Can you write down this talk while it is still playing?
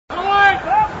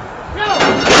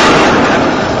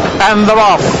And they're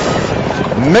off.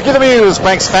 Mickey the Muse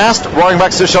banks fast. Roaring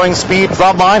Rex is showing speed.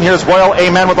 Drum line. Here's Royal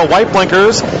Amen with the white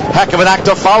blinkers. Heck of an act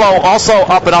to follow. Also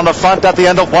up and on the front at the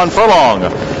end of 1 furlong.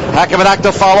 Heck of an act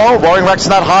to follow. Roaring Rex in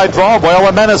that high draw. Royal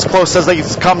Amen is close as they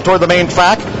come toward the main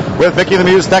track. With Mickey the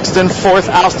Muse next in 4th.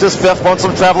 Oust is 5th.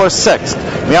 Lonesome Traveler 6th.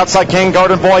 On the outside, King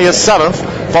Garden Boy is 7th.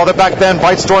 Farther back then,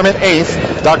 Bite Storm in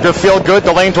 8th. Dr. Feelgood,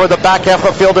 the lane toward the back half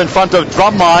of the field in front of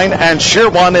Drumline, and Sheer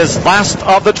One is last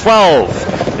of the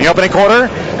 12. The opening quarter,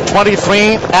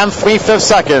 23 and 3/5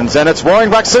 seconds, and it's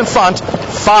Roaring Rex in front,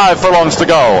 5 furlongs to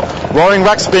go. Roaring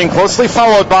Rex being closely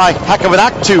followed by Heck of an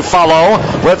Act to follow,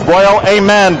 with Royal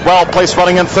Amen well placed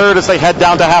running in 3rd as they head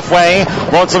down to halfway.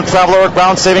 Lonesome Traveler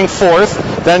ground saving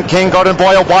 4th, then King Garden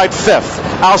Boy a wide 5th.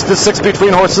 Oust is 6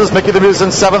 between horses. Mickey the Muse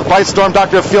in 7th. Bite Storm,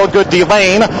 Dr. Feelgood,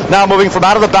 D-Lane. Now moving from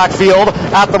out of the backfield.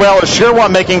 At the rail is Sheer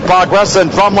One making progress,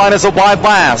 and Drumline is a wide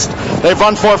last. They've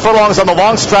run 4 furlongs on the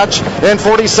long stretch in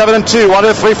 47 and 2.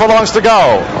 Under 3 furlongs to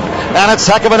go. And it's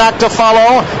Heck of an Act to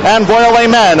follow, and Royal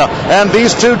Amen. And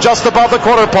these two just above the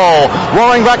quarter pole.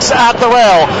 Roaring Rex at the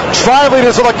rail.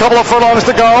 Tri-leaders with a couple of furlongs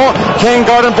to go. King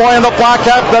Garden Boy in the black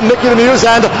hat, then Mickey the Muse,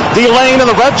 and D-Lane in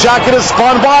the red jacket is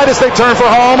spun wide as they turn for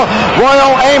home.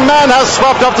 Royal Amen has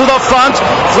swept up to the front.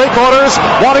 3/4,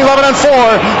 1:11 and 4.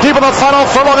 Deep in the final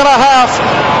furlong and a half.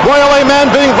 Royal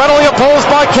Amen being readily opposed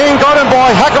by King Garden Boy.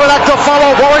 Heck of an Act to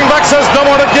follow. Roaring Rex has no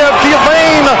more to give.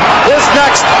 D-Lane is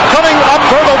next. Coming up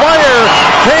for the wire.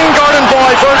 King Garden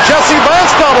Boy for Jesse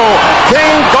Barnstable.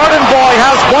 King Garden Boy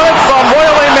has won it from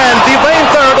Royal Amen. D-Lane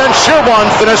 3rd and Sheer One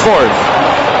finished 4th.